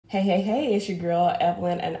Hey, it's your girl,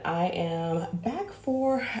 Evelyn, and I am back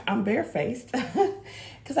I'm barefaced,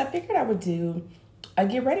 because I figured I would do a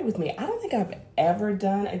get ready with me. I don't think I've ever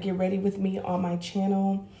done a get ready with me on my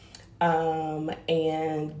channel,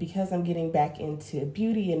 and because I'm getting back into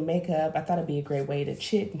beauty and makeup, I thought it'd be a great way to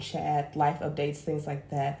chit and chat, life updates, things like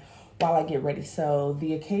that, while I get ready. So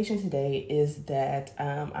the occasion today is that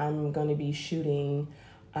I'm going to be shooting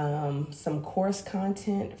some course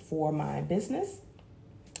content for my business.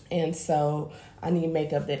 And so I need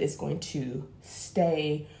makeup that is going to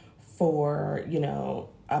stay for,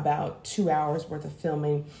 about 2 hours worth of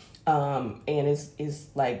filming. And is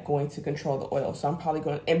like going to control the oil. So I'm probably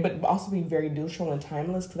but also be very neutral and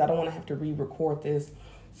timeless, because I don't want to have to re-record this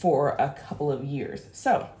for a couple of years.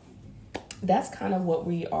 So that's kind of what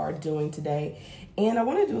we are doing today. And I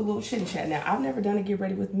want to do a little chit chat. Now, I've never done a get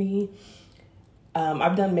ready with me.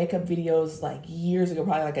 I've done makeup videos like years ago,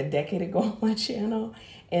 probably like a decade ago on my channel.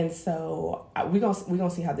 And so we're gonna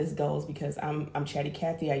see how this goes, because I'm Chatty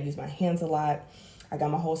Cathy. I use my hands a lot. I got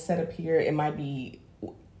my whole setup here. It might be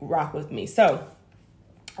rock with me. So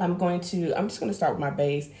I'm just gonna start with my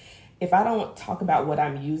base. If I don't talk about what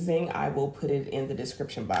I'm using, I will put it in the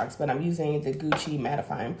description box. But I'm using the Gucci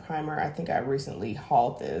Mattifying Primer. I think I recently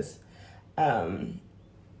hauled this.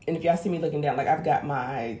 And if y'all see me looking down, like I've got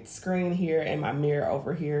my screen here and my mirror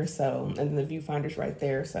over here. So, and then the viewfinder's right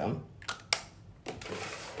there. So,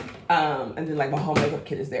 and then like my whole makeup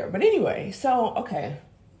kit is there. But anyway, so, okay.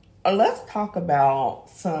 Let's talk about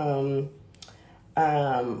some,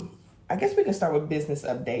 I guess we can start with business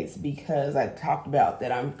updates, because I talked about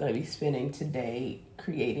that I'm going to be spending today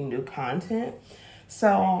creating new content.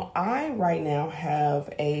 So I right now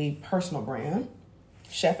have a personal brand,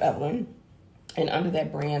 Chef Evelyn. And under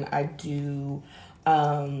that brand, I do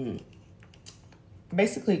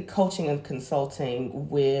basically coaching and consulting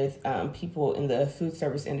with people in the food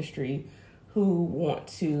service industry who want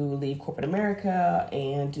to leave corporate America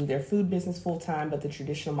and do their food business full time, but the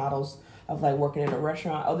traditional models of like working in a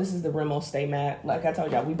restaurant. Oh, this is the Remo Stay Mat. Like I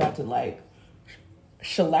told y'all, we about to like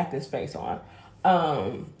shellac this face on.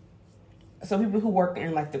 So people who work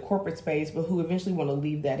in like the corporate space, but who eventually want to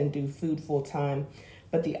leave that and do food full time.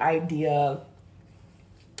 But the idea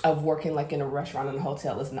of working like in a restaurant and a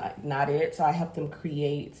hotel is not it. So I help them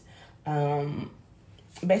create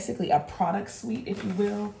basically a product suite, if you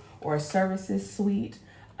will, or a services suite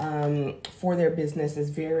for their business. Is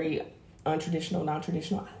very untraditional,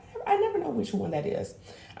 non-traditional. I never know which one that is.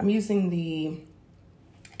 I'm using the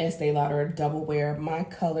Estee Lauder Double Wear. My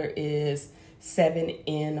color is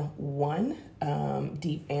 7N1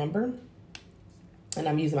 Deep Amber. And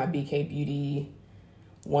I'm using my BK Beauty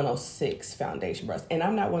 106 foundation brush. And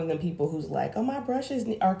I'm not one of them people who's like, oh, my brushes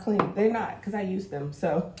are clean. They're not, because I use them.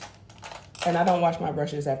 So, and I don't wash my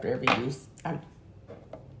brushes after every use. I'm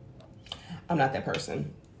not that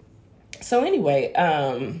person. So anyway,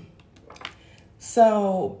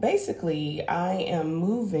 so basically I am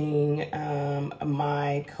moving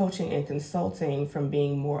my coaching and consulting from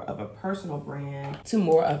being more of a personal brand to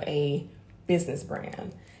more of a business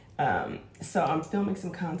brand. So I'm filming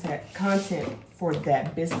some content for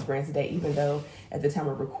that business brand today, even though at the time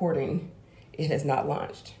of recording, it has not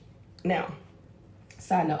launched. Now,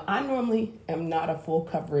 side note, I normally am not a full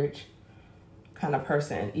coverage kind of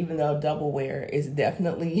person, even though Double Wear is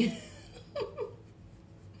definitely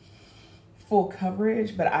full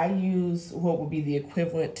coverage, but I use what would be the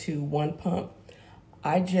equivalent to one pump.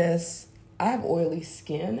 I have oily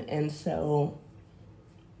skin, and so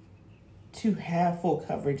to have full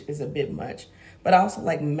coverage is a bit much, but I also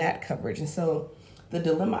like matte coverage. And so the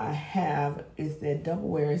dilemma I have is that Double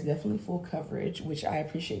Wear is definitely full coverage, which I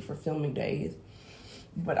appreciate for filming days,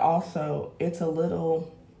 but also it's a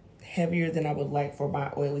little heavier than I would like for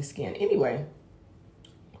my oily skin. Anyway,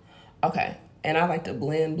 okay. And I like to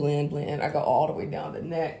blend. I go all the way down the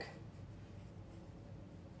neck,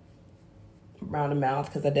 around the mouth,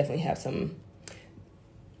 because I definitely have some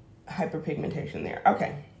hyperpigmentation there.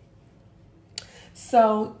 Okay.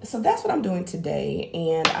 So that's what I'm doing today,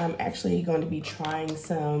 and I'm actually going to be trying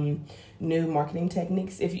some new marketing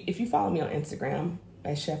techniques. If you follow me on Instagram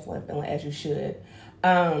as Chef Evelyn, as you should,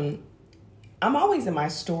 I'm always in my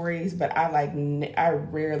stories, but I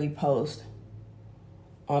rarely post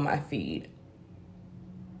on my feed.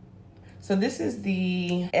 So this is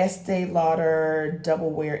the Estee Lauder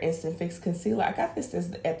Double Wear Instant Fix Concealer. I got this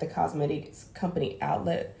at the cosmetics company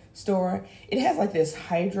outlet store. It has like this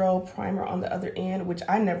hydro primer on the other end, which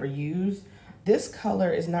I never use. This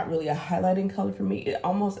color is not really a highlighting color for me. It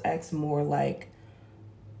almost acts more like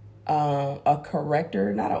a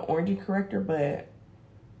corrector, not an orangey corrector, but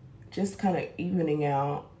just kind of evening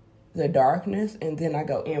out the darkness, and then I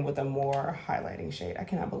go in with a more highlighting shade. I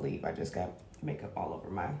cannot believe I just got makeup all over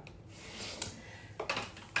my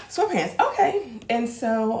sweatpants. Okay, and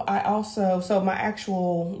so I also, so my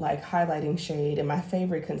actual like highlighting shade and my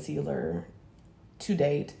favorite concealer to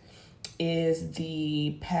date is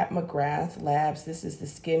the Pat McGrath Labs. This is the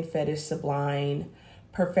Skin Fetish Sublime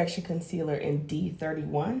Perfection Concealer in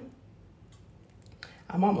D31.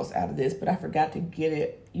 I'm almost out of this, but I forgot to get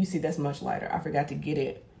it. You see, that's much lighter. I forgot to get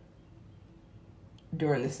it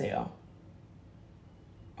during the sale.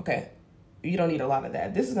 Okay, you don't need a lot of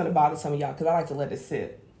that. This is gonna bother some of y'all because I like to let it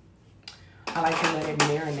sit. I like to let it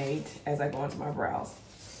marinate as I go into my brows.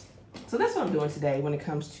 So that's what I'm doing today when it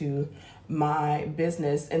comes to my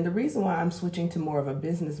business. And the reason why I'm switching to more of a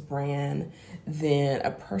business brand than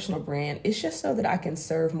a personal brand is just so that I can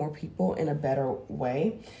serve more people in a better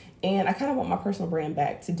way. And I kind of want my personal brand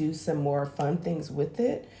back to do some more fun things with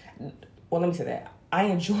it. Well, let me say that. I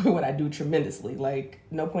enjoy what I do tremendously. Like,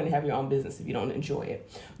 no point in having your own business if you don't enjoy it.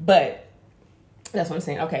 But that's what I'm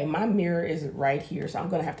saying. Okay, my mirror is right here, so I'm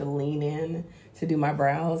going to have to lean in to do my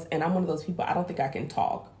brows. And I'm one of those people, I don't think I can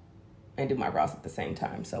talk and do my brows at the same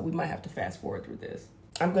time. So we might have to fast forward through this.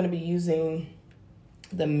 I'm going to be using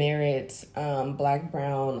the Merit Black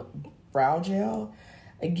Brown Brow Gel.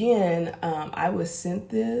 Again, I was sent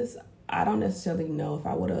this. I don't necessarily know if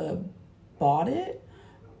I would have bought it.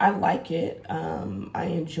 I like it. I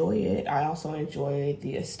enjoy it. I also enjoy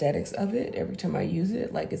the aesthetics of it every time I use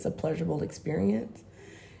it. Like, it's a pleasurable experience.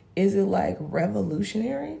 Is it like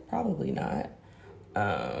revolutionary? Probably not.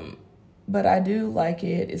 But I do like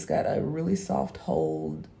it. It's got a really soft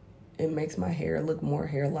hold. It makes my hair look more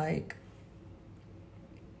hair-like.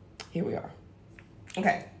 Here we are.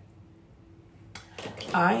 Okay.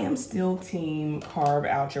 I am still team carve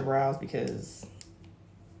out your brows because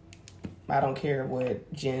I don't care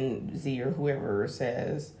what Gen Z or whoever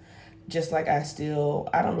says. Just like I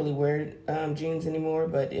don't really wear jeans anymore,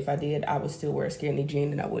 but if I did, I would still wear a skinny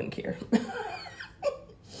jean and I wouldn't care.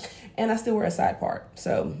 And I still wear a side part,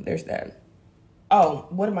 so there's that. Oh,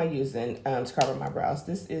 what am I using to carve out my brows?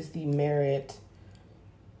 This is the Merit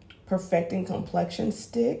Perfecting Complexion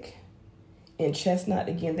Stick in Chestnut.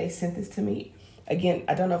 Again, they sent this to me. Again,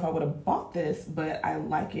 I don't know if I would have bought this, but I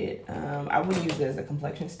like it. I wouldn't use it as a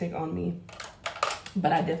complexion stick on me,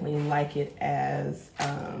 but I definitely like it as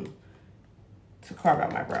to carve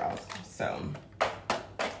out my brows. So,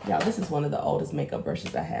 y'all, this is one of the oldest makeup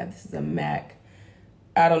brushes I have. This is a MAC.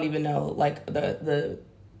 I don't even know, like the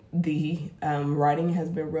writing has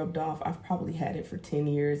been rubbed off. I've probably had it for 10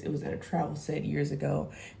 years. It was in a travel set years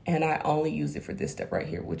ago, and I only use it for this step right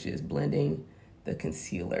here, which is blending the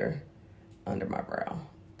concealer under my brow.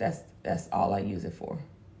 That's all I use it for.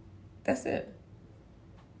 That's it.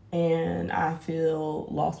 And I feel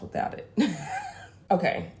lost without it.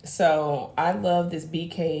 Okay, so I love this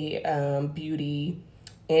BK Beauty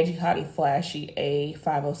Angie Hot and Flashy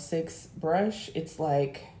A506 brush. It's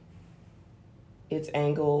like, it's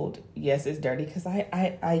angled. Yes, it's dirty because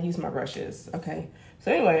I use my brushes. Okay,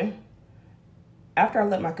 so anyway, after I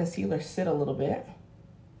let my concealer sit a little bit,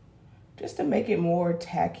 just to make it more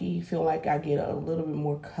tacky, feel like I get a little bit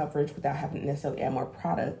more coverage without having to necessarily add more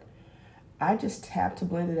product, I just tap to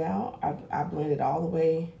blend it out. I blend it all the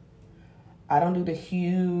way. I don't do the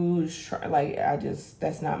huge, like,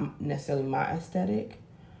 that's not necessarily my aesthetic,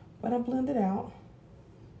 but I blend it out.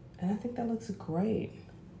 And I think that looks great.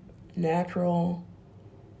 Natural-ish,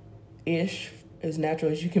 as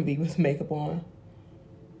natural as you can be with makeup on.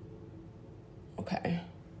 Okay.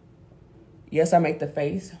 Yes, I make the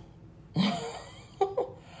face.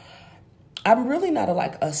 I'm really not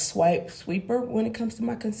a sweeper when it comes to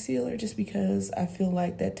my concealer, just because I feel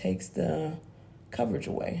like that takes the coverage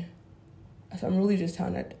away. So I'm really just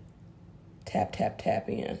trying to tap, tap, tap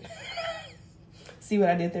in. See what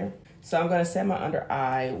I did there? So I'm going to set my under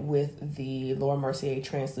eye with the Laura Mercier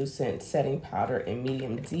Translucent Setting Powder in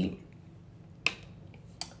Medium Deep.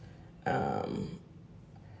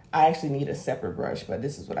 I actually need a separate brush, but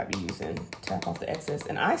this is what I be using. Tap off the excess.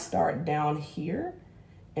 And I start down here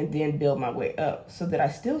and then build my way up so that I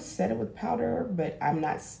still set it with powder, but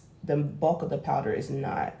the bulk of the powder is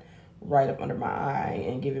not right up under my eye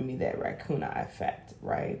and giving me that raccoon eye effect,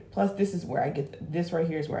 right? Plus, this is where this right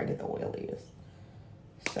here is where I get the oiliest.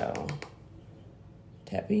 So,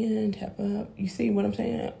 tap in, tap up. You see what I'm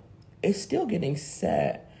saying? It's still getting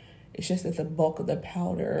set. It's just that the bulk of the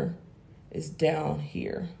powder is down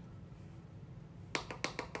here.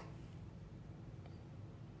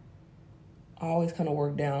 I always kind of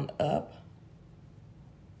work down up,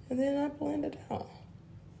 and then I blend it out.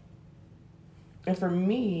 And for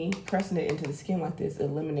me, pressing it into the skin like this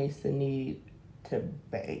eliminates the need to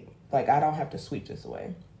bake. Like, I don't have to sweep this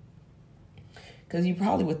away. Because you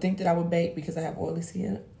probably would think that I would bake because I have oily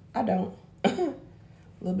skin. I don't. A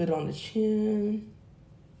little bit on the chin.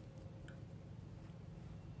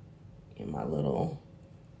 And my little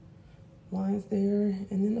lines there.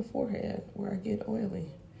 And then the forehead where I get oily.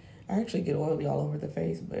 I actually get oily all over the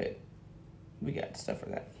face, but we got stuff for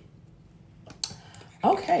that.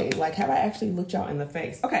 Okay, like, have I actually looked y'all in the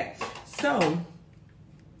face? Okay, so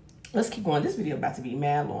let's keep going. This video about to be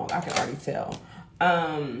mad long. I can already tell.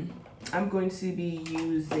 I'm going to be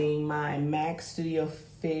using my MAC Studio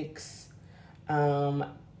Fix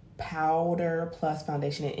powder plus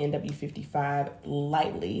foundation in NW55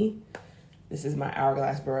 lightly. This is my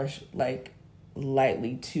hourglass brush, like,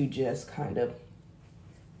 lightly to just kind of,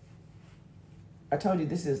 I told you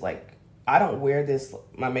this is like, I don't wear this,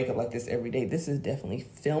 my makeup like this every day. This is definitely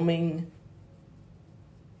filming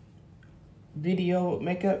video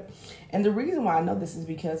makeup. And the reason why I know this is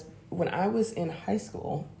because when I was in high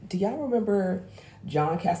school, do y'all remember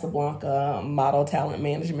John Casablanca Model Talent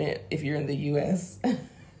Management if you're in the US?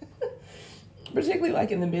 Particularly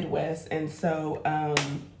like in the Midwest. And so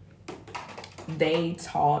they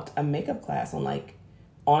taught a makeup class on like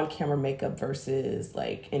on-camera makeup versus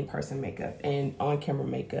like in-person makeup. And on-camera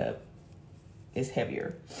makeup is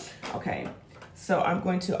heavier. Okay, so I'm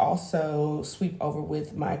going to also sweep over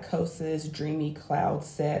with my Kosas Dreamy Cloud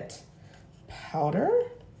Set powder.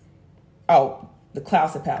 Oh, the Cloud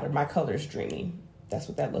Set powder. My color is Dreamy. That's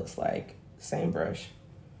what that looks like. Same brush.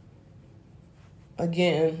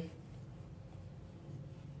 Again,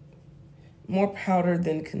 more powder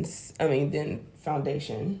than than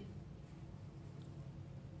foundation.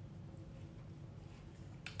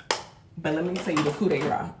 But let me tell you the coup de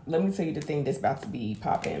grace. Let me tell you the thing that's about to be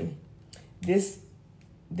popping. This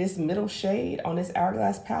middle shade on this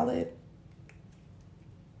Hourglass palette,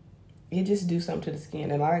 it just do something to the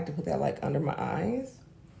skin. And I like to put that like under my eyes.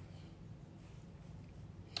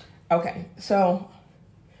 Okay, so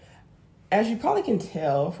as you probably can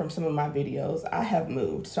tell from some of my videos, I have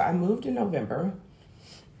moved. So I moved in November.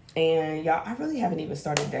 And y'all, I really haven't even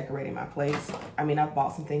started decorating my place. I mean, I've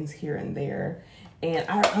bought some things here and there. And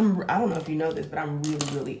I don't know if you know this, but I'm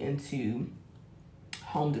really, really into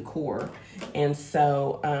home decor. And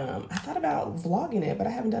so I thought about vlogging it, but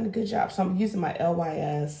I haven't done a good job. So I'm using my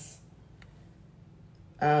LYS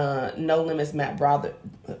No Limits Matte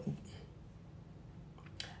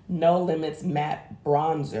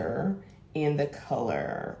Bronzer in the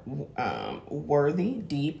color Worthy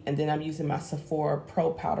Deep. And then I'm using my Sephora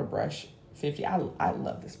Pro Powder Brush 50. I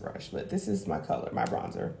love this brush, but this is my color, my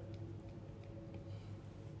bronzer.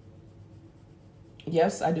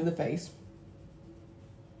 Yes, I do the face.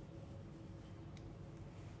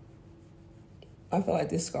 I feel like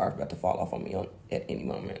this scarf about to fall off on me at any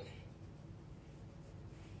moment.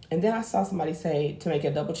 And then I saw somebody say to make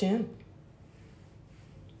a double chin.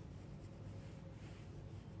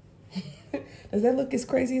 Does that look as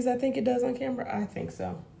crazy as I think it does on camera? I think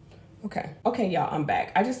so. Okay. Okay, y'all, I'm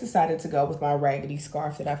back. I just decided to go with my raggedy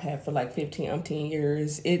scarf that I've had for like 15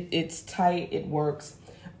 years. It's tight, it works,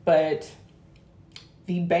 but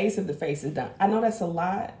the base of the face is done. I know that's a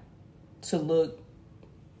lot to look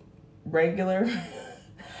regular,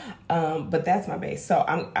 but that's my base. So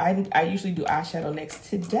I usually do eyeshadow next.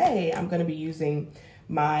 Today, I'm going to be using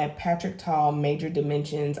my Patrick Tall Major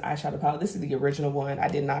Dimensions eyeshadow palette. This is the original one. I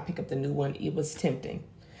did not pick up the new one. It was tempting.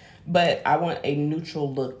 But I want a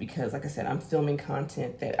neutral look because, like I said, I'm filming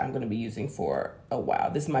content that I'm going to be using for a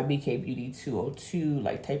while. This is my BK Beauty 202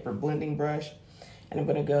 like taper blending brush. And I'm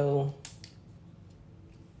going to go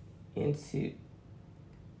into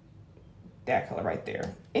that color right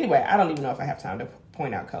there. Anyway, I don't even know if I have time to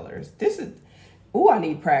point out colors. This is, ooh, I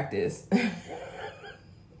need practice.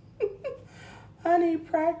 I need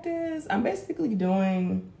practice. I'm basically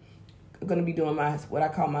going to be doing my, what I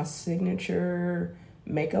call my signature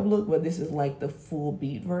makeup look, but this is like the full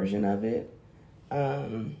beat version of it.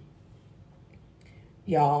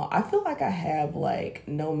 Y'all, I feel like I have like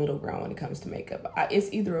no middle ground when it comes to makeup.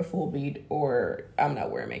 It's either a full beat or I'm not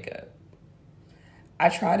wearing makeup. I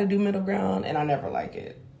try to do middle ground and I never like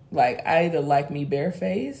it. Like, I either like me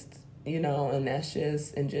barefaced, you know, and that's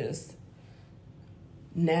just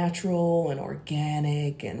natural and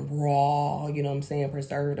organic and raw, you know what I'm saying,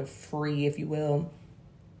 preservative free, if you will.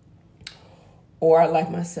 Or I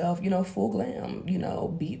like myself, you know, full glam, you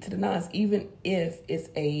know, beat to the nines, even if it's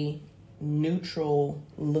a neutral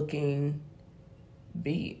looking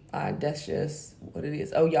beat. That's just what it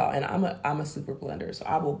is. Oh, y'all, and I'm a super blender, so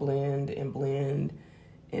I will blend and blend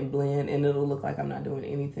and blend, and it'll look like I'm not doing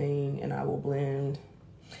anything, and I will blend.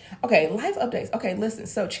 Okay, life updates. Okay, listen.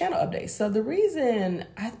 So channel updates. So the reason,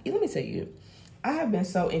 let me tell you, I have been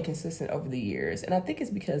so inconsistent over the years. And I think it's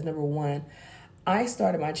because, number one, I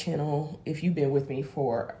started my channel, if you've been with me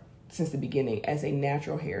since the beginning, as a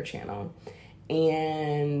natural hair channel.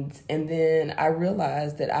 And then I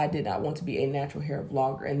realized that I did not want to be a natural hair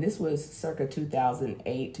vlogger. And this was circa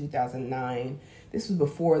 2008, 2009. This was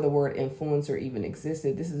before the word influencer even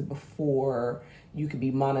existed. This is before you could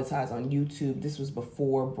be monetized on YouTube. This was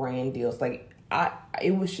before brand deals. Like,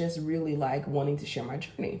 it was just really like wanting to share my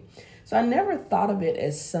journey. So I never thought of it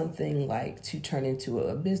as something like to turn into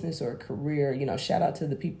a business or a career. You know, shout out to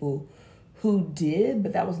the people who did,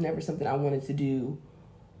 but that was never something I wanted to do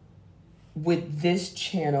with this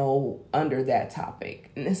channel under that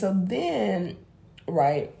topic. And so then,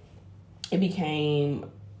 right, it became,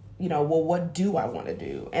 you know, well, what do I want to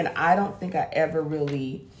do? And I don't think I ever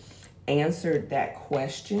really answered that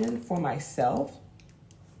question for myself.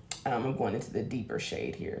 I'm going into the deeper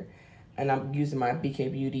shade here. And I'm using my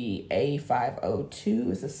BK Beauty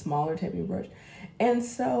A502. It's a smaller taping brush. And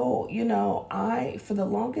so, you know, for the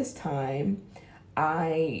longest time,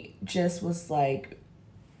 I just was like,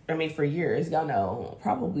 for years, y'all know,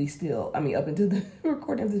 probably still, up until the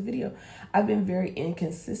recording of this video, I've been very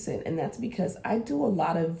inconsistent. And that's because I do a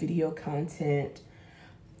lot of video content,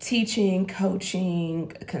 teaching,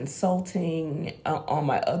 coaching, consulting on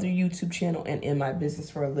my other YouTube channel and in my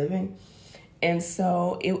business for a living. And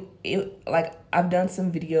so it like I've done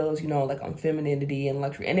some videos, you know, like on femininity and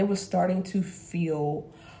luxury, and it was starting to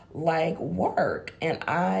feel like work. And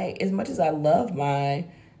as much as I love my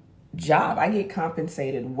job, I get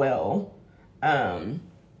compensated well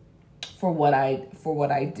for what I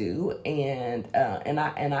do, and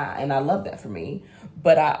I love that for me.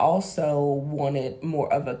 But I also wanted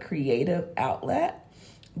more of a creative outlet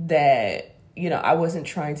that, you know, I wasn't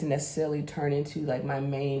trying to necessarily turn into like my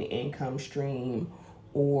main income stream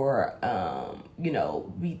or, you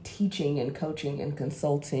know, be teaching and coaching and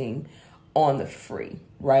consulting on the free,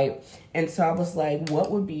 right? And so I was like,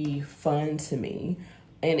 what would be fun to me?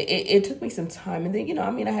 And it took me some time. And then, you know,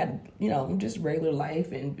 I had, you know, just regular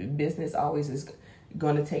life, and business always is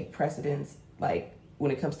going to take precedence. Like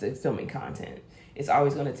when it comes to filming content, it's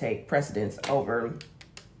always going to take precedence over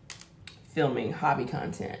filming hobby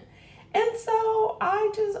content. And so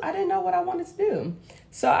I didn't know what I wanted to do.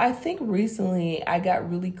 So I think recently I got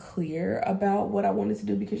really clear about what I wanted to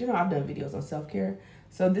do because, you know, I've done videos on self-care.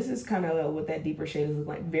 So this is kind of what that deeper shade is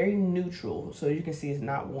like, very neutral. So you can see it's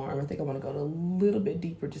not warm. I think I want to go a little bit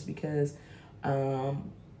deeper just because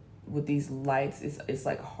with these lights, it's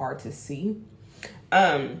like hard to see.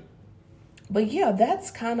 But yeah,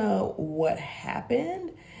 that's kind of what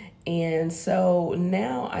happened. And so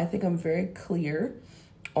now I think I'm very clear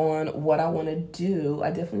on what I want to do. I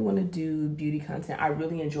definitely want to do beauty content. I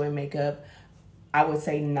really enjoy makeup. I would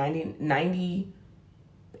say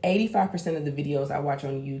 85% of the videos I watch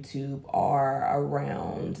on YouTube are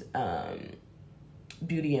around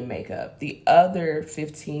beauty and makeup. The other 10,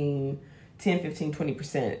 15,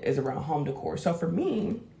 20% is around home decor. So for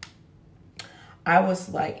me, I was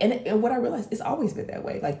like, and what I realized, it's always been that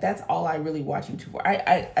way. Like, that's all I really watch YouTube for.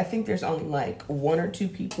 I think there's only like one or two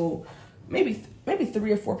people, maybe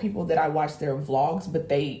 3 or 4 people that I watch their vlogs,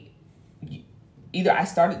 but either I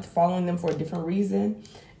started following them for a different reason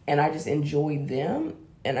and I just enjoy them,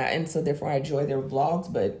 and so therefore I enjoy their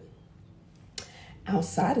vlogs. But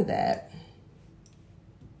outside of that,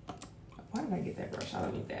 why did I get that brush? I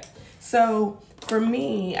don't need that. So for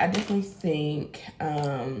me, I definitely think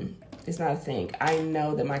it's not a thing. I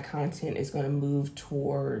know that my content is going to move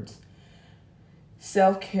towards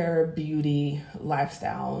self-care, beauty,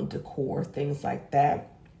 lifestyle, decor, things like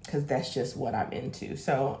that, because that's just what I'm into.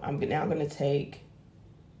 So I'm now going to take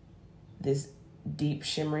this deep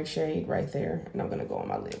shimmery shade right there, and I'm going to go on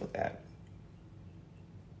my lid with that.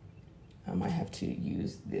 I might have to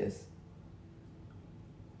use this.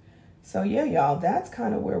 So yeah, y'all, that's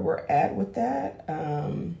kind of where we're at with that.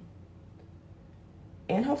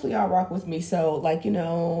 And hopefully y'all rock with me. So, like, you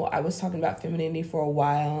know, I was talking about femininity for a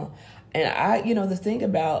while. And you know, the thing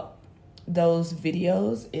about those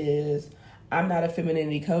videos is I'm not a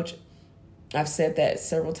femininity coach. I've said that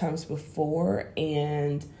several times before.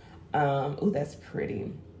 And, ooh, that's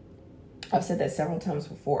pretty. I've said that several times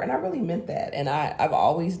before. And I really meant that. And I've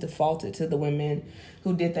always defaulted to the women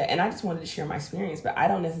who did that. And I just wanted to share my experience. But I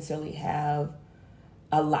don't necessarily have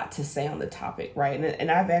a lot to say on the topic, right?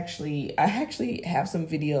 And I actually have some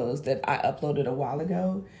videos that I uploaded a while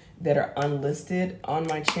ago that are unlisted on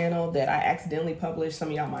my channel that I accidentally published. Some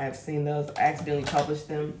of y'all might have seen those. I accidentally published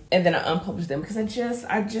them and then I unpublished them because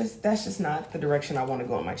that's just not the direction I want to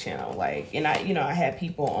go on my channel. Like, and I had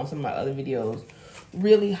people on some of my other videos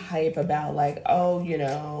really hype about like, oh,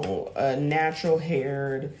 a natural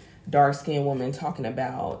haired, dark skinned woman talking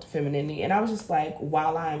about femininity. And I was just like,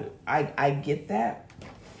 while I get that,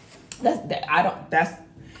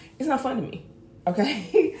 it's not fun to me.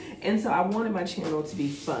 Okay. And so I wanted my channel to be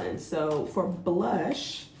fun. So for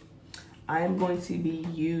blush, I am going to be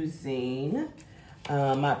using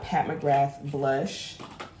my Pat McGrath blush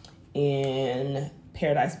in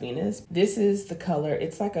Paradise Venus. This is the color.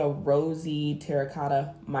 It's like a rosy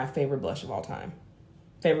terracotta. My favorite blush of all time.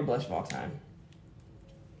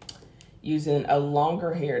 Using a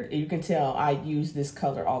longer hair. You can tell I use this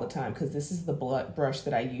color all the time because this is the brush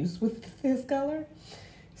that I use with this color.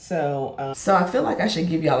 So I feel like I should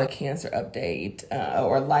give y'all a cancer update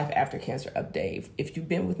or life after cancer update. If you've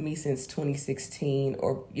been with me since 2016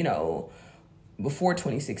 or, before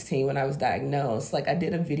 2016 when I was diagnosed, like I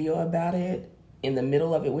did a video about it in the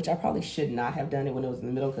middle of it, which I probably should not have done it when it was in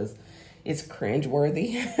the middle because it's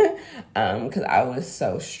cringeworthy because I was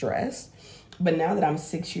so stressed. But now that I'm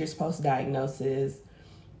 6 years post-diagnosis,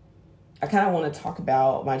 I kind of want to talk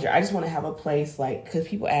about my journey. I just want to have a place like, because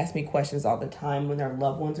people ask me questions all the time when their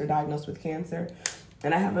loved ones are diagnosed with cancer.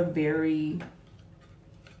 And I have a very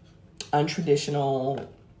untraditional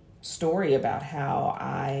story about how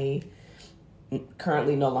I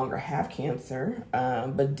currently no longer have cancer,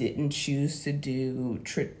 but didn't choose to do,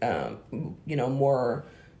 more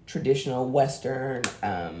traditional Western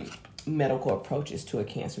medical approaches to a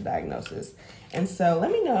cancer diagnosis. And so let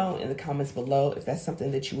me know in the comments below if that's something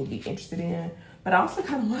that you would be interested in. But I also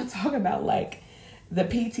kind of want to talk about like the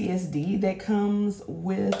PTSD that comes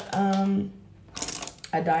with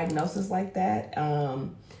a diagnosis like that.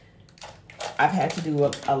 I've had to do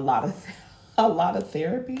a lot of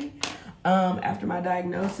therapy after my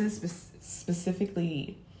diagnosis,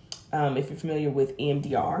 specifically if you're familiar with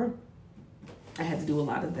EMDR. I had to do a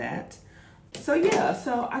lot of that. So yeah,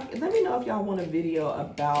 let me know if y'all want a video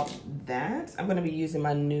about that. I'm going to be using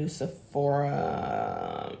my new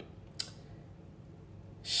Sephora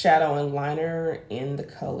shadow and liner in the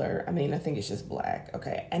color. I think it's just black.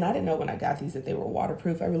 Okay. And I didn't know when I got these that they were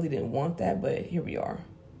waterproof. I really didn't want that, but here we are.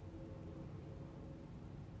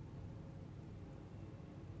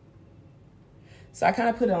 So I kind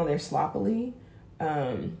of put it on there sloppily.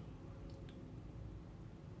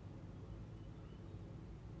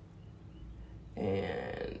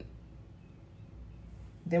 And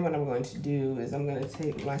then what I'm going to do is I'm going to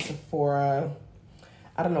take my Sephora,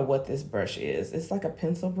 I don't know what this brush is. It's like a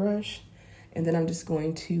pencil brush. And then I'm just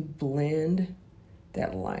going to blend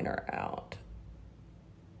that liner out.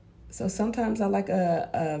 So sometimes I like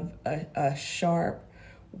a sharp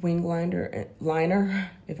wing liner,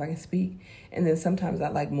 if I can speak. And then sometimes I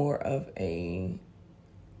like more of a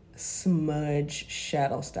smudge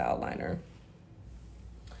shadow style liner.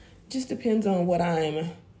 Just depends on what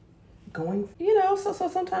I'm going for. So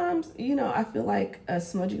sometimes, I feel like a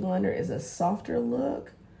smudgy liner is a softer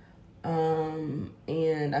look.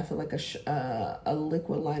 And I feel like a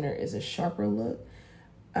liquid liner is a sharper look.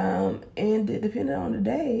 And depending on the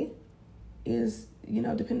day is,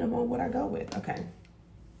 depending on what I go with. Okay.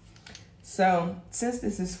 So since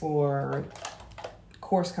this is for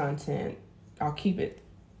course content, I'll keep it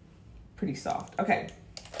pretty soft. Okay.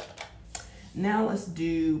 Now let's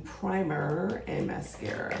do primer and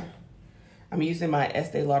mascara. I'm using my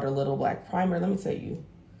Estee Lauder Little Black Primer. Let me tell you,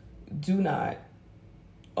 do not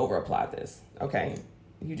over apply this, okay?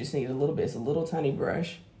 You just need a little bit. It's a little tiny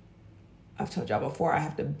brush. I've told y'all before, I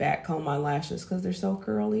have to back comb my lashes because they're so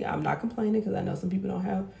curly. I'm not complaining because I know some people don't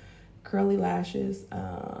have curly lashes,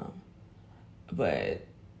 but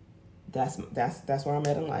that's where I'm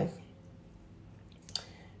at in life.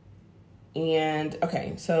 And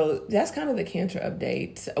okay, so that's kind of the cancer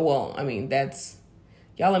update. Well,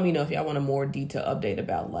 y'all let me know if y'all want a more detailed update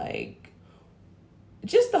about like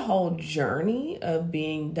just the whole journey of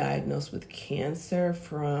being diagnosed with cancer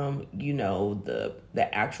from, the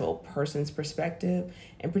actual person's perspective,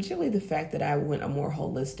 and particularly the fact that I went a more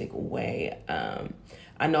holistic way.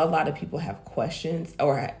 I know a lot of people have questions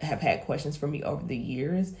or have had questions for me over the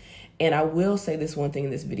years. And I will say this one thing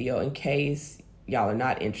in this video in case y'all are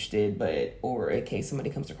not interested, or in case somebody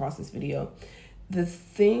comes across this video. The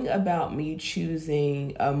thing about me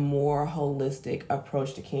choosing a more holistic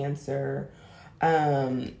approach to cancer,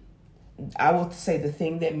 I will say the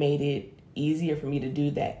thing that made it easier for me to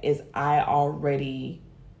do that is I already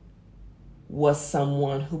was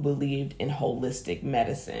someone who believed in holistic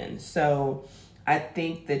medicine. So I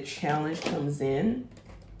think the challenge comes in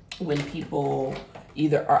when people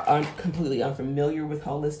either are completely unfamiliar with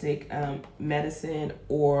holistic medicine,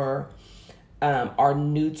 or are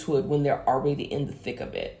new to it when they're already in the thick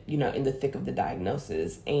of it, in the thick of the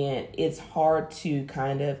diagnosis. And it's hard to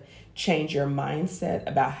kind of change your mindset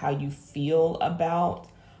about how you feel about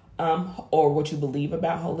or what you believe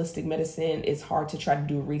about holistic medicine. It's hard to try to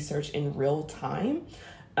do research in real time.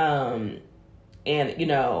 And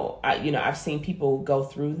I've seen people go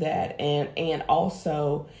through that, and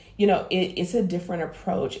also, it's a different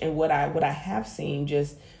approach. And what I have seen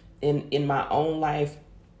just in my own life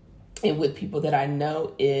and with people that I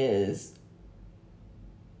know is,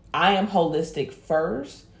 I am holistic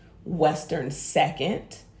first, Western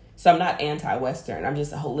second. So I'm not anti-Western. I'm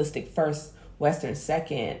just a holistic first, Western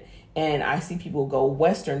second. And I see people go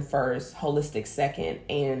Western first, holistic second.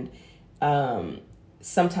 And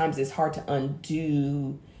sometimes it's hard to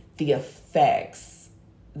undo the effects,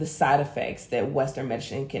 the side effects that Western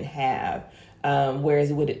medicine can have.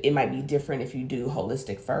 Whereas it might be different if you do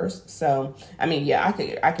holistic first. So,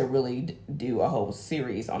 I could really do a whole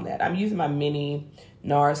series on that. I'm using my mini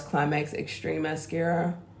NARS Climax Extreme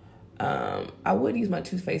Mascara. I would use my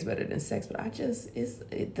Too Faced Better Than Sex, but I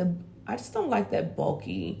just don't like that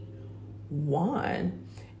bulky wand.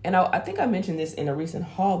 And I think I mentioned this in a recent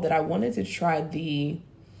haul that I wanted to try the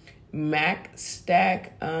MAC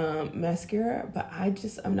Stack mascara, but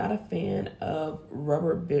I'm not a fan of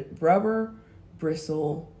rubber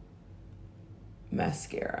bristle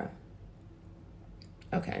mascara.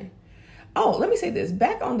 Okay. Oh, let me say this.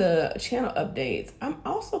 Back on the channel updates, I'm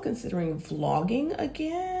also considering vlogging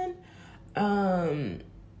again.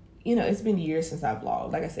 It's been years since I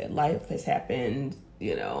vlogged. Like I said, life has happened,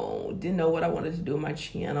 didn't know what I wanted to do on my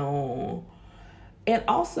channel. And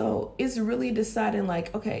also, it's really deciding,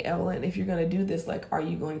 like, okay, Evelyn, if you're going to do this, like, are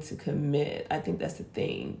you going to commit? I think that's the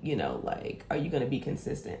thing, are you going to be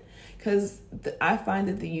consistent? Because I find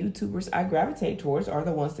that the YouTubers I gravitate towards are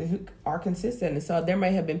the ones that are consistent. And so there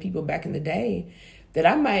may have been people back in the day that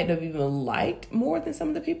I might have even liked more than some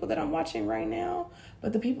of the people that I'm watching right now.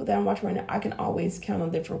 But the people that I'm watching right now, I can always count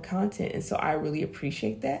on them for content. And so I really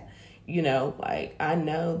appreciate that. I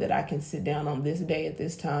know that I can sit down on this day at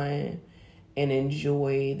this time and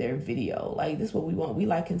enjoy their video. Like, this is what we want. We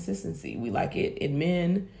like consistency. We like it in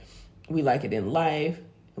men. We like it in life.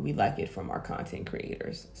 And we like it from our content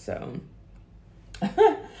creators. So, I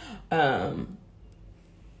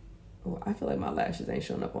feel like my lashes ain't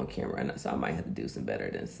showing up on camera, so I might have to do some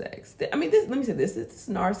Better Than Sex. Let me say this. This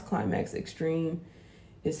NARS Climax Extreme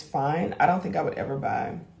is fine. I don't think I would ever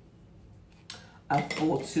buy a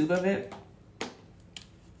full tube of it.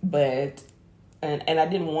 But... And I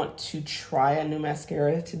didn't want to try a new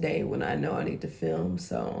mascara today when I know I need to film,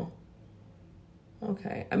 so,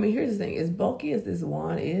 okay. Here's the thing. As bulky as this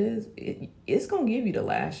wand is, it's going to give you the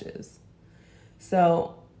lashes.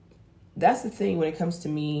 So, that's the thing when it comes to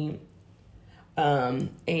me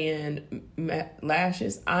and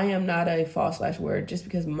lashes. I am not a false lash wearer just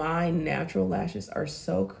because my natural lashes are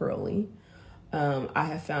so curly. I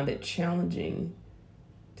have found it challenging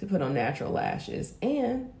to put on natural lashes.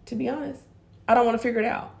 And, to be honest, I don't want to figure it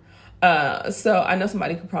out. So I know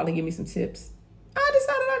somebody could probably give me some tips. I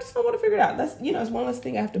decided I just don't want to figure it out. That's, it's one less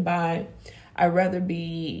thing I have to buy. I'd rather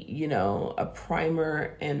be, a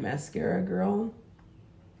primer and mascara girl.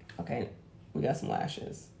 Okay, we got some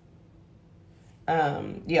lashes.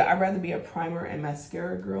 I'd rather be a primer and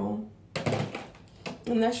mascara girl.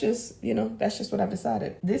 And that's just what I've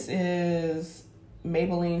decided. This is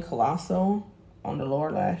Maybelline Colossal on the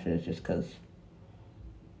lower lashes, just because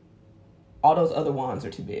all those other wands are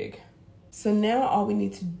too big. So now all we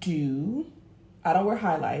need to do, I don't wear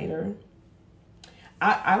highlighter.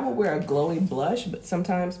 I will wear a glowy blush, but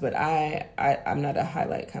I'm not a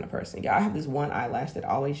highlight kind of person. Yeah, I have this one eyelash that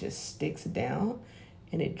always just sticks down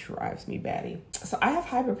and it drives me batty. So I have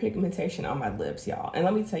hyperpigmentation on my lips, y'all. And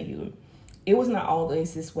let me tell you, it was not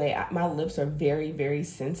always this way. My lips are very, very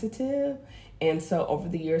sensitive. And so over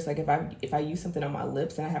the years, like if I use something on my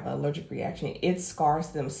lips and I have an allergic reaction, it scars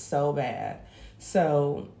them so bad.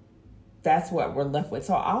 So that's what we're left with.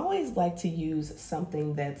 So I always like to use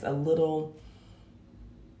something that's got a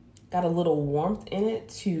little warmth in it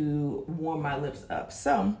to warm my lips up.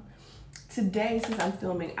 So today, since I'm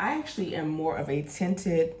filming, I actually am more of a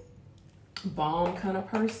tinted balm kind of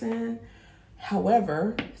person.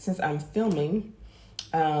 However, since I'm filming,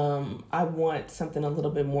 I want something a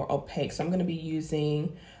little bit more opaque. So I'm going to be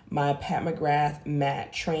using my Pat McGrath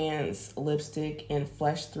Matte Trans Lipstick in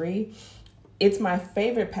Flesh 3. It's my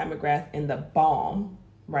favorite Pat McGrath in the balm,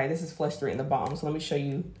 right? This is Flesh 3 in the balm. So let me show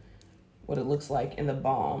you what it looks like in the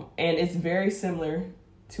balm. And it's very similar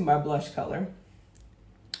to my blush color.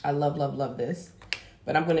 I love, love, love this.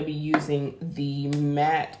 But I'm going to be using the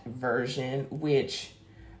matte version, which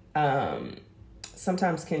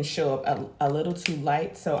sometimes can show up a little too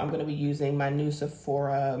light. So I'm going to be using my new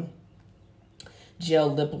Sephora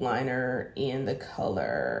gel lip liner in the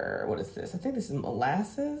color, what is this? I think this is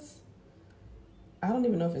Molasses. I don't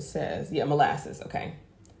even know if it says. Yeah, Molasses. Okay,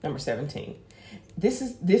 number 17. This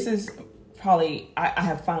is probably, I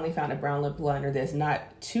have finally found a brown lip liner that's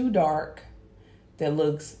not too dark, that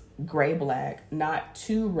looks gray black, not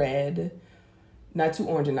too red, not too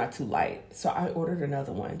orange, and not too light. So I ordered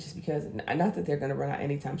another one just because, not that they're going to run out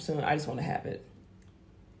anytime soon. I just want to have it.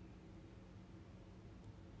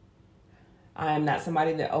 I am not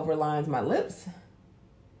somebody that overlines my lips.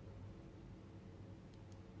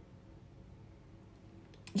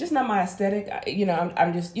 Just not my aesthetic. You know,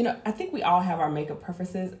 I'm just, you know, I think we all have our makeup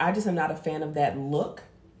preferences. I just am not a fan of that look.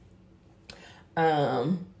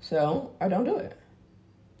 So I don't do it.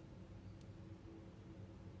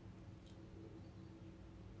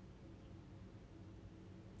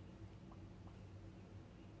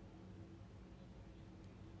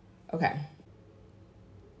 Okay.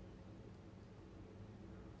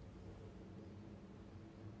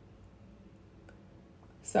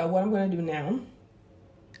 So what I'm going to do now,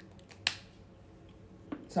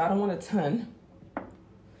 so I don't want a ton,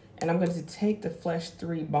 and I'm going to take the Flesh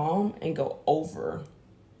 3 balm and go over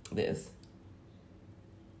this.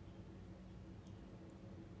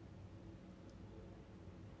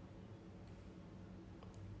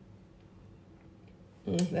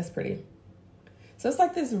 That's pretty. So it's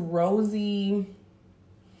like this rosy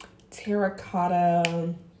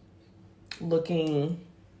terracotta looking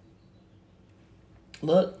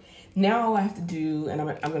look. Now all I have to do, and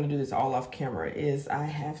I'm going to do this all off camera, is I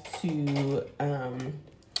have to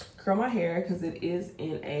curl my hair because it is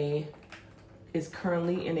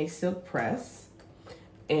currently in a silk press,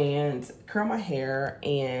 and curl my hair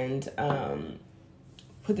and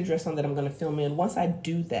put the dress on that I'm going to film in. Once I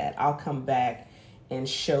do that, I'll come back and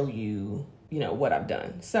show you, you know, what I've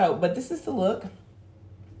done. So, but this is the look.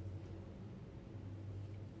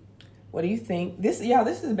 What do you think? This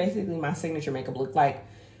is basically my signature makeup look. Like,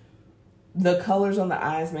 the colors on the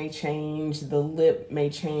eyes may change, the lip may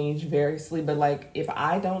change variously, but like, if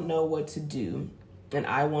I don't know what to do and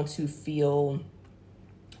I want to feel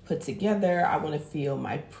put together, I want to feel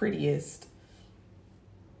my prettiest,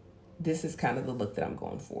 this is kind of the look that I'm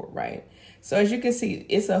going for, right? So as you can see,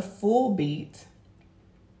 it's a full beat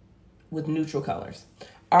with neutral colors.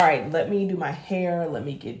 All right, let me do my hair, let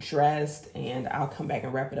me get dressed, and I'll come back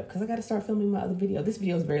and wrap it up because I got to start filming my other video. This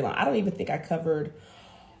video is very long. I don't even think I covered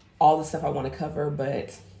all the stuff I want to cover,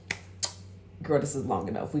 but girl, this is long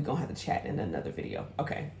enough. We're going to have to chat in another video.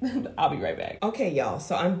 Okay, I'll be right back. Okay, y'all,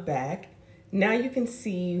 so I'm back. Now you can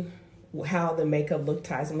see how the makeup look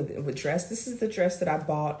ties in with dress. This is the dress that I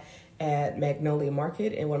bought at Magnolia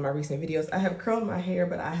Market in one of my recent videos. I have curled my hair,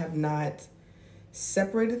 but I have not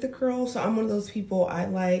separated the curls. So I'm one of those people, I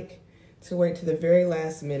like to wait to the very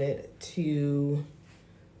last minute to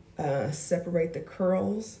separate the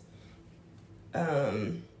curls.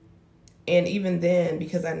 And even then,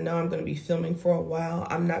 because I know I'm going to be filming for a while,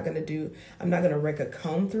 I'm not going to rake a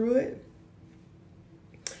comb through it.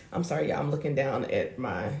 I'm sorry, y'all, I'm looking down at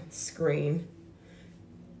my screen.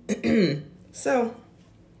 So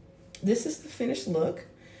this is the finished look.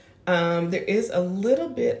 There is a little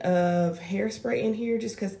bit of hairspray in here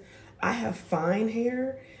just because I have fine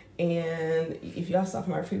hair, and if y'all saw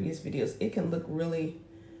from my previous videos, it can look really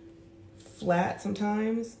flat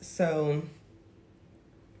sometimes. So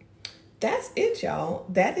that's it, y'all.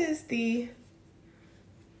 That is the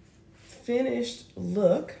finished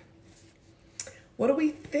look. What do we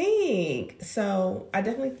think? So I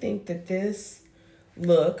definitely think that this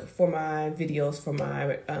look for my videos, for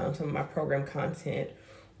my some of my program content,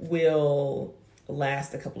 will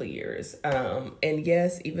last a couple of years. And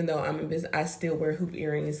yes, even though I'm in business, I still wear hoop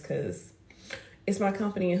earrings because it's my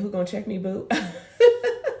company and who gonna check me, boo?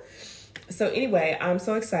 So anyway, I'm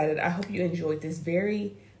so excited. I hope you enjoyed this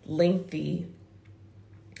very lengthy,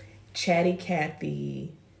 chatty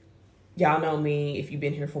Cathy. Y'all know me if you've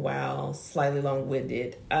been here for a while, slightly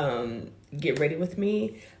long-winded. Get ready with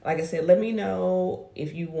me. Like I said, let me know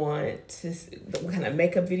if you want to, what kind of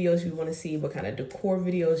makeup videos you want to see, what kind of decor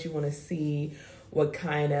videos you want to see, what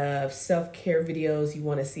kind of self-care videos you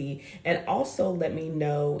want to see. And also let me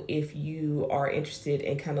know if you are interested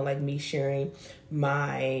in kind of like me sharing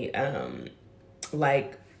my,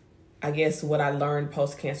 like, I guess what I learned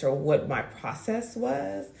post-cancer, or what my process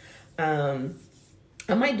was.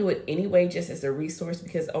 I might do it anyway, just as a resource,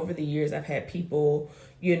 because over the years I've had people,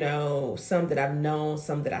 you know, some that I've known,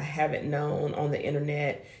 some that I haven't known on the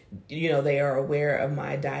internet, you know, they are aware of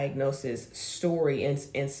my diagnosis story.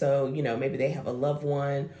 And so, you know, maybe they have a loved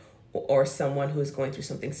one or someone who is going through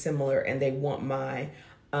something similar, and they want my,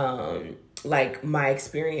 like my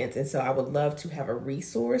experience. And so I would love to have a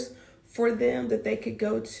resource for them that they could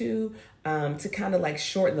go to kind of like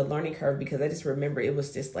shorten the learning curve, because I just remember it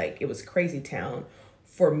was just like, it was crazy town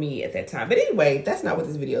for me at that time. But anyway, that's not what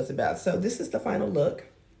this video is about. So this is the final look.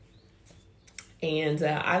 And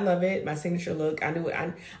I love it. My signature look. I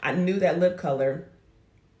knew that lip color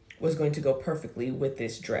was going to go perfectly with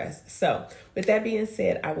this dress. So with that being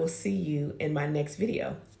said, I will see you in my next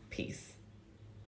video. Peace.